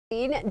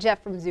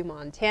Jeff from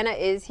ZooMontana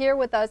is here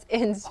with us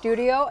in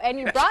studio, and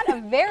you brought a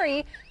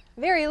very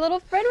little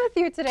friend with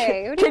you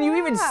today. Can you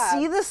even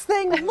see this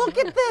thing? Look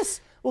at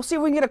this. We'll see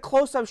if we can get a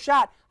close-up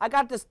shot. I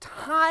got this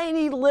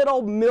tiny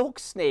little milk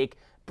snake,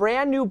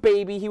 brand new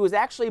baby. He was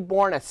actually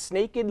born a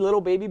naked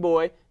little baby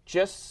boy.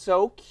 Just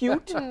so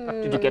cute.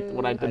 Did you get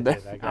what I did there?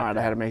 All right,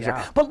 I had to make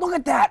sure. But look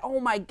at that. Oh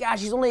my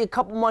gosh, he's only a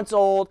couple months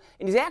old,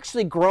 and he's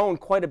actually grown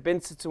quite a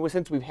bit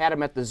since we've had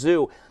him at the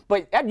zoo.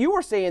 But Ed, you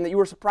were saying that you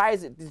were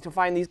surprised to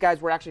find these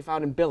guys were actually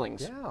found in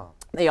Billings. Yeah.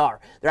 They are.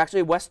 They're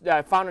actually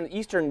found in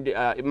eastern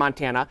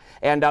Montana,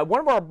 and one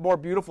of our more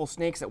beautiful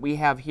snakes that we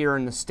have here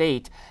in the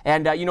state.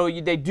 And you know,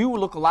 they do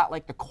look a lot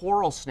like the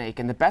coral snake.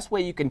 And the best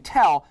way you can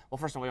tell, well,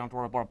 first of all, you don't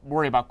have to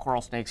worry about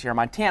coral snakes here in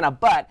Montana.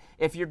 But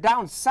if you're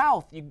down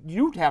south,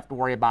 you have to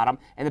worry about them.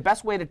 And the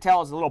best way to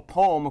tell is a little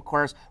poem, of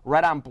course: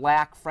 red on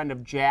black, friend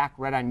of Jack;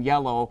 red on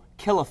yellow,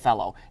 kill a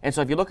fellow. And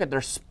so if you look at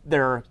their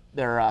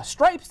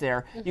stripes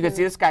there, you can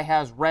see this guy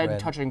has red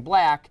touching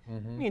black.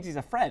 Means he's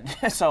a friend.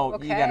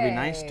 So you got to be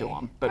nice to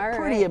him. But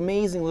pretty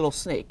amazing little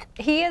snake.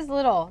 He is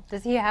little.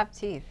 Does he have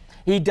teeth?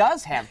 He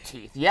does have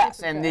teeth,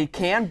 yes, and they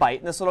can bite.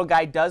 And this little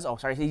guy does. Oh,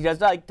 sorry, he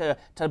does like to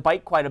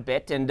bite quite a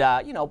bit, and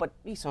you know, but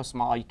he's so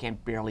small you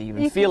can't barely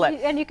even feel it.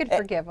 And you can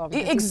forgive him.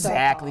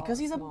 Exactly, because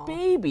he's a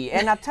baby.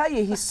 And I'll tell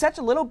you, he's such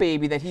a little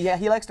baby that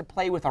he likes to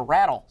play with a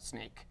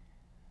rattlesnake.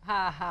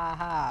 Ha ha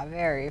ha,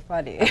 very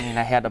funny. I mean,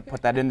 I had to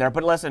put that in there.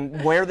 But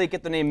listen, where they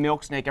get the name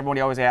milk snake,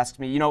 everybody always asks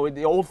me. You know,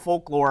 the old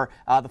folklore,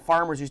 the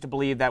farmers used to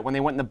believe that when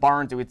they went in the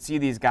barns, they would see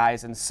these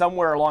guys, and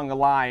somewhere along the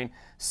line,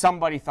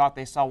 somebody thought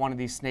they saw one of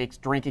these snakes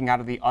drinking out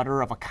of the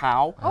udder of a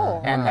cow.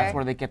 And that's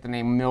where they get the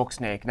name milk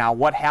snake. Now,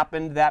 what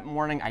happened that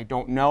morning, I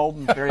don't know.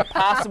 Very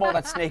possible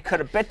that snake could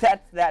have bit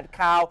that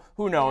cow.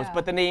 Who knows?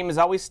 But the name is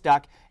always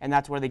stuck, and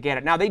that's where they get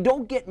it. Now, they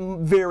don't get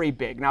very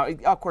big. Now,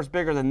 of course,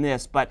 bigger than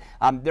this, but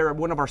they're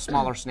one of our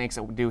smaller snakes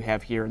that we do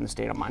have here in the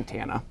state of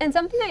Montana. And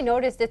something I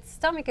noticed, its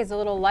stomach is a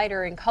little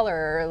lighter in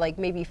color, like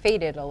maybe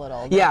faded a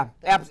little. Yeah,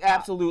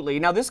 absolutely.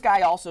 Now, this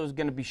guy also is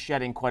going to be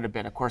shedding quite a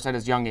bit, of course, at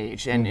his young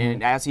age.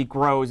 And as he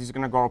grows, he's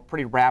going to grow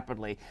pretty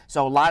rapidly.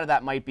 So a lot of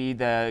that might be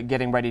the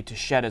getting ready to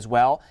shed as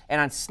well.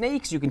 And on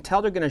snakes, you can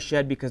tell they're going to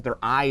shed because their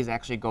eyes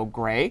actually go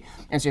gray.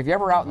 And so if you're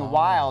ever out in the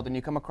wild and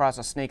you come across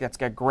a snake that's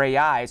got gray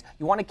eyes,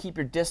 you want to keep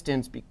your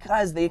distance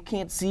because they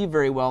can't see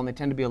very well and they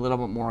tend to be a little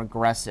bit more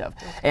aggressive.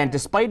 And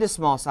despite his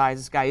small size,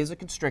 this guy is a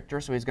constrictor,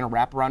 so he's going to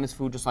wrap around his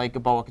food just like a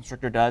boa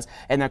constrictor does,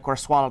 and then of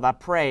course swallow that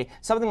prey.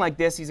 Something like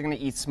this, he's going to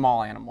eat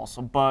small animals,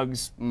 so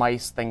bugs,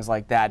 mice, things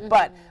like that.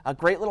 But a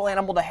great little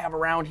animal to have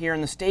around here in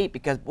the state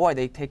because, boy,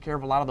 they take care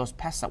of a lot of those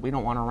pests that we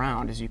don't want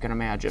around, as you can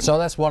imagine. So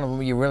that's one of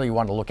them you really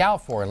want to look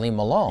out for and leave them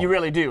alone. You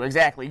really do,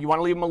 exactly. You want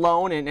to leave them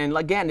alone, and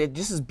again,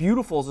 just as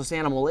beautiful as this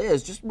animal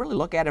is, just really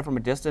look at it from a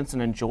distance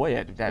and enjoy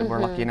it. That we're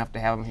lucky enough to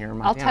have him here in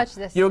Montana. I'll touch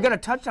this. You're going to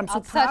touch? I'm so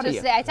proud of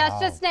you. I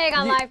touched a snake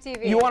on live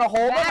TV. You want to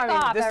hold him?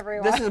 I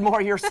mean, this is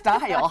more your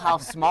style, how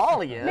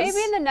small he is. Maybe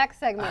in the next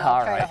segment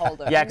I'll try to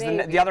hold him. Yeah,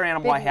 because the other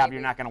animal I have,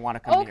 you're not going to want to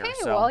come here. Okay,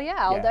 well, yeah,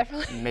 I'll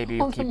definitely maybe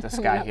you keep this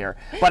guy here.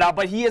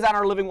 But he is on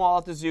our living wall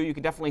at the zoo. You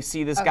can definitely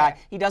see this guy.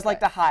 He does like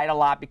to hide a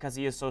lot because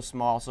he is so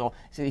small, so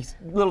he's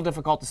a little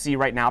difficult to see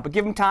right now. But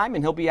give him time,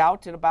 and he'll be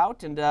out and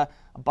about, and a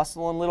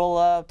bustling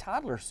little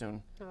toddler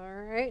soon. All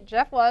right,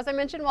 Jeff, well, as I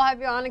mentioned, we'll have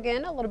you on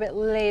again a little bit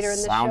later in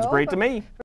the show. Sounds great to me.